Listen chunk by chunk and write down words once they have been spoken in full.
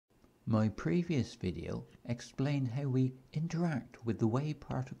My previous video explained how we interact with the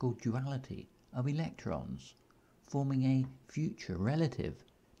wave-particle duality of electrons, forming a future relative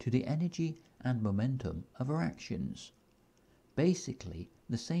to the energy and momentum of our actions. Basically,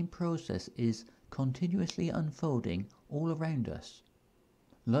 the same process is continuously unfolding all around us.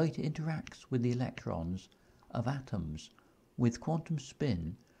 Light interacts with the electrons of atoms with quantum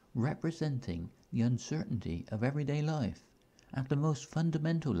spin representing the uncertainty of everyday life at the most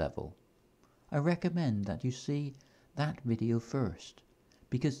fundamental level. I recommend that you see that video first,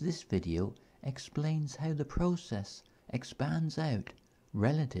 because this video explains how the process expands out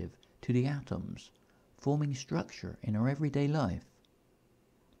relative to the atoms, forming structure in our everyday life.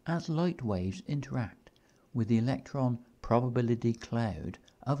 As light waves interact with the electron probability cloud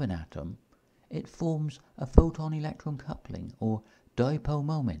of an atom, it forms a photon-electron coupling or dipole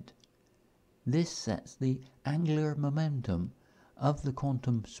moment. This sets the angular momentum of the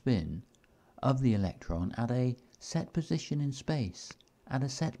quantum spin of the electron at a set position in space, at a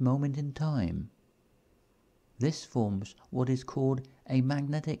set moment in time. This forms what is called a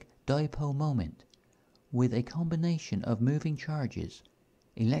magnetic dipole moment, with a combination of moving charges,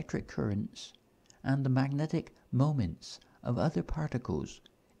 electric currents, and the magnetic moments of other particles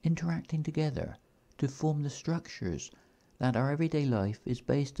interacting together to form the structures that our everyday life is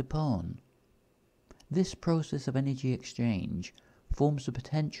based upon. This process of energy exchange forms the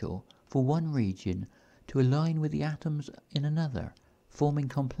potential for one region to align with the atoms in another, forming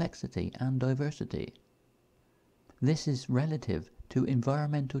complexity and diversity. This is relative to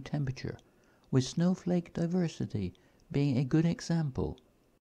environmental temperature, with snowflake diversity being a good example,